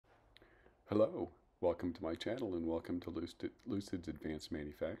Hello, welcome to my channel and welcome to Lucid's Advanced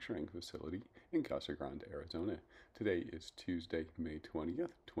Manufacturing Facility in Casa Grande, Arizona. Today is Tuesday, May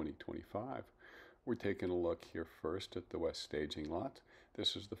 20th, 2025. We're taking a look here first at the west staging lot.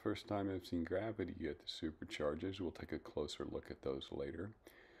 This is the first time I've seen gravity at the superchargers. We'll take a closer look at those later.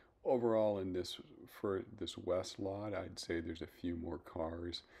 Overall, for this west lot, I'd say there's a few more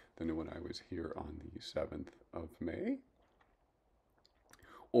cars than when I was here on the 7th of May.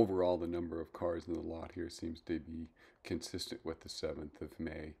 Overall, the number of cars in the lot here seems to be consistent with the 7th of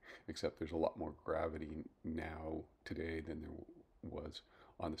May, except there's a lot more gravity now today than there was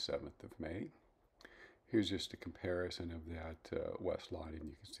on the 7th of May. Here's just a comparison of that west lot, and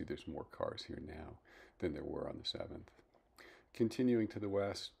you can see there's more cars here now than there were on the 7th. Continuing to the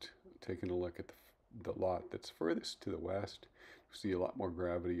west, taking a look at the lot that's furthest to the west, you see a lot more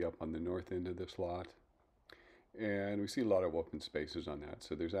gravity up on the north end of this lot. And we see a lot of open spaces on that,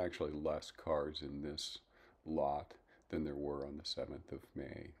 so there's actually less cars in this lot than there were on the 7th of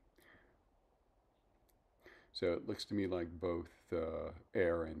May. So it looks to me like both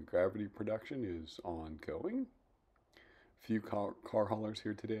air and gravity production is ongoing. Few car haulers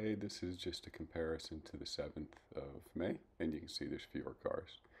here today. This is just a comparison to the 7th of May, and you can see there's fewer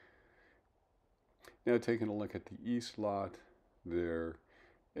cars. Now taking a look at the east lot, there's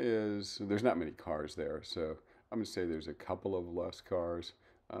not many cars there, so I'm going to say there's a couple of less cars,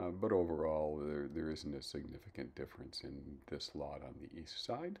 but overall there isn't a significant difference in this lot on the east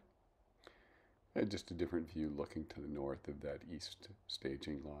side. And just a different view looking to the north of that east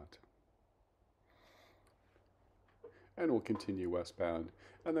staging lot. And we'll continue westbound,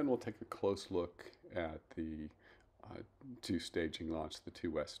 and then we'll take a close look at the two staging lots, the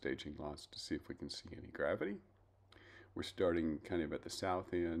two west staging lots, to see if we can see any gravity. We're starting kind of at the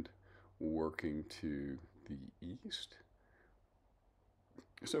south end, working to the east.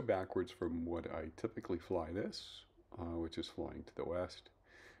 So backwards from what I typically fly this, which is flying to the west.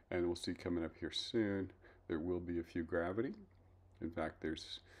 And we'll see coming up here soon, there will be a few gravity. In fact,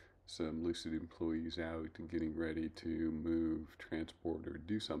 there's some Lucid employees out and getting ready to move, transport, or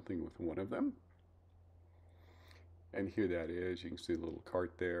do something with one of them. And here that is. You can see a little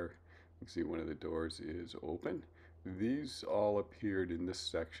cart there. You can see one of the doors is open. These all appeared in this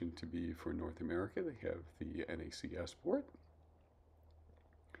section to be for North America. They have the NACS port.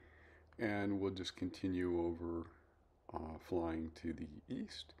 And we'll just continue over flying to the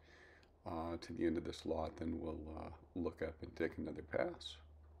east to the end of this lot. Then we'll look up and take another pass.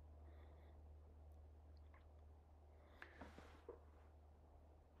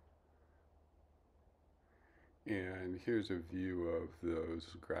 And here's a view of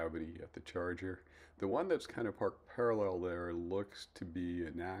those gravity at the charger. The one that's kind of parked parallel there looks to be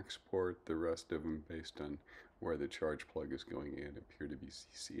a NACS port. The rest of them, based on where the charge plug is going in, appear to be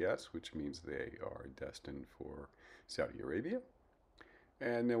CCS, which means they are destined for Saudi Arabia.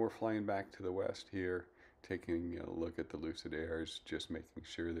 And then we're flying back to the west here, taking a look at the Lucid Airs, just making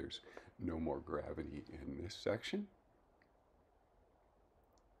sure there's no more gravity in this section.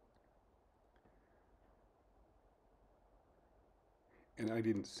 And I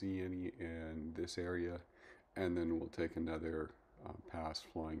didn't see any in this area. And then we'll take another pass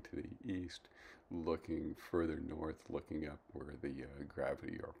flying to the east, looking further north, looking up where the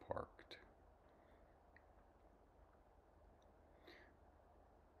gravity are parked.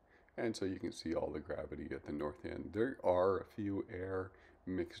 And so you can see all the gravity at the north end. There are a few air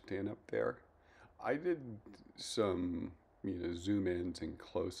mixed in up there. I did some zoom ins and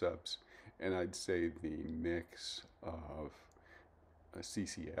close-ups, and I'd say the mix of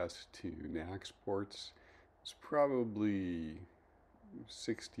CCS to NACS ports is probably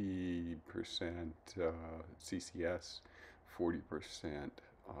 60% CCS, 40%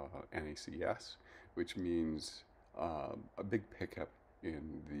 NACS, which means a big pickup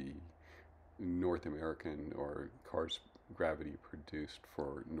in the North American or cars gravity produced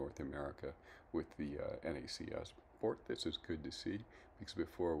for North America with the NACS port. This is good to see, because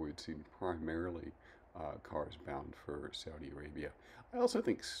before we'd seen primarily cars bound for Saudi Arabia. I also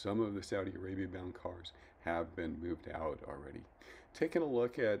think some of the Saudi Arabia bound cars have been moved out already. Taking a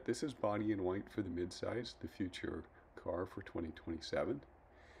look at, this is body in white for the midsize, the future car for 2027.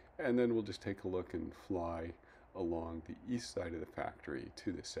 And then we'll just take a look and fly along the east side of the factory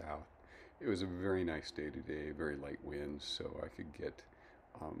to the south. It was a very nice day today, very light winds, so I could get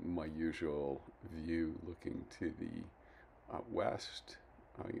my usual view looking to the west,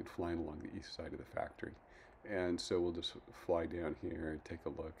 flying along the east side of the factory. And so we'll just fly down here and take a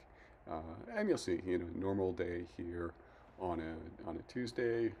look. And you'll see, normal day here on a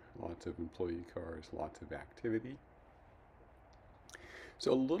Tuesday, lots of employee cars, lots of activity.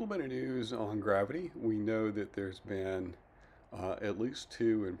 So a little bit of news on Gravity. We know that there's been at least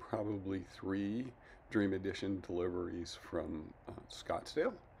 2 and probably 3 Dream Edition deliveries from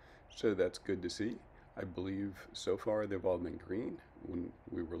Scottsdale. So that's good to see. I believe so far they've all been green. When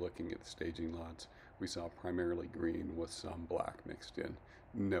we were looking at the staging lots, we saw primarily green with some black mixed in,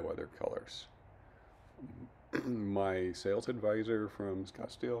 no other colors. My sales advisor from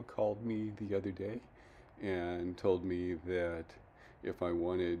Scottsdale called me the other day and told me that if I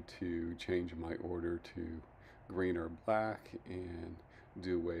wanted to change my order to green or black and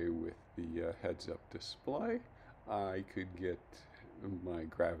do away with the heads-up display, I could get my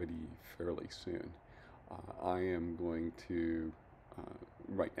Gravity fairly soon. I am going to,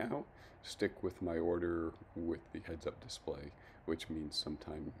 right now, stick with my order with the heads-up display, which means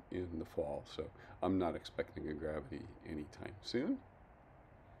sometime in the fall. So I'm not expecting a Gravity anytime soon.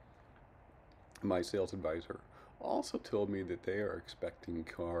 My sales advisor also told me that they are expecting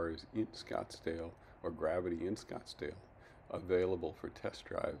cars in Scottsdale or Gravity in Scottsdale available for test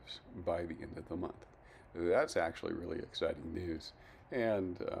drives by the end of the month. That's actually really exciting news.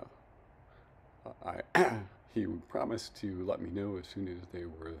 And he promised to let me know as soon as they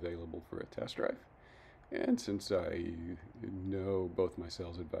were available for a test drive. And since I know both my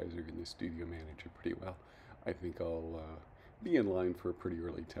sales advisor and the studio manager pretty well, I think I'll be in line for a pretty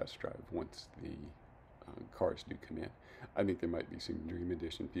early test drive once the cars do come in. I think there might be some Dream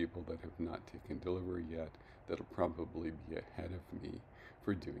Edition people that have not taken delivery yet that'll probably be ahead of me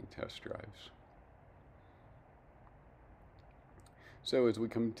for doing test drives. So as we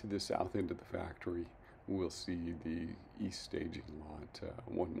come to the south end of the factory, we'll see the east staging lot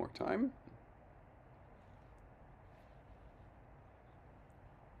one more time.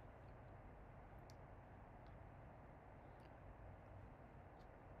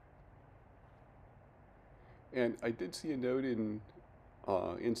 And I did see a note in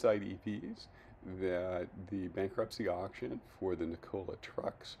Inside EPs that the bankruptcy auction for the Nikola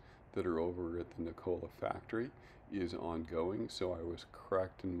trucks that are over at the Nikola factory is ongoing. So I was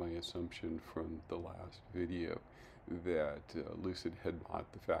correct in my assumption from the last video that Lucid had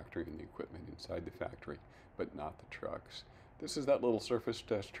bought the factory and the equipment inside the factory, but not the trucks. This is that little surface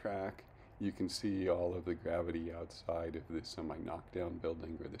test track. You can see all of the Gravity outside of the semi-knockdown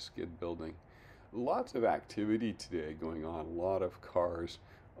building or the skid building. Lots of activity today going on, a lot of cars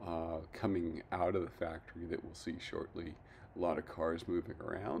coming out of the factory that we'll see shortly, a lot of cars moving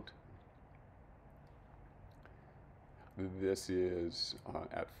around. This is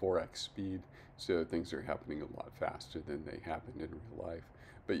at 4x speed, so things are happening a lot faster than they happened in real life.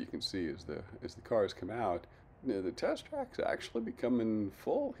 But you can see as the cars come out, the test track's actually becoming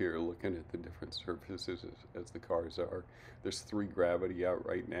full here, looking at the different surfaces as the cars are. There's 3 Gravity out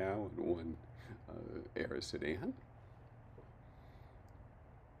right now and 1 Aair sedan.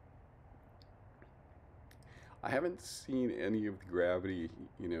 I haven't seen any of the Gravity,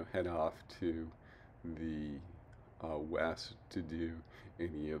 head off to the west to do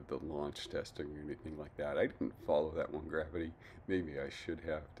any of the launch testing or anything like that. I didn't follow that one Gravity. Maybe I should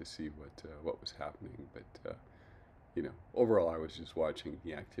have to see what was happening, but overall I was just watching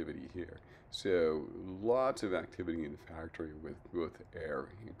the activity here. So lots of activity in the factory with both Aair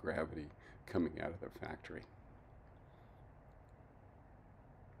and Gravity coming out of the factory.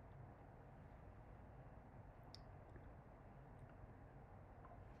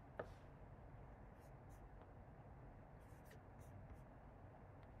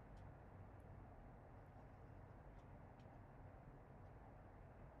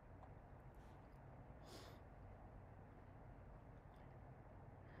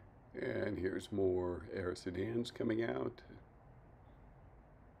 And here's more Aair sedans coming out.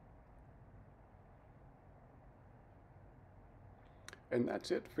 And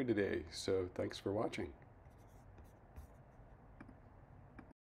that's it for today, so thanks for watching.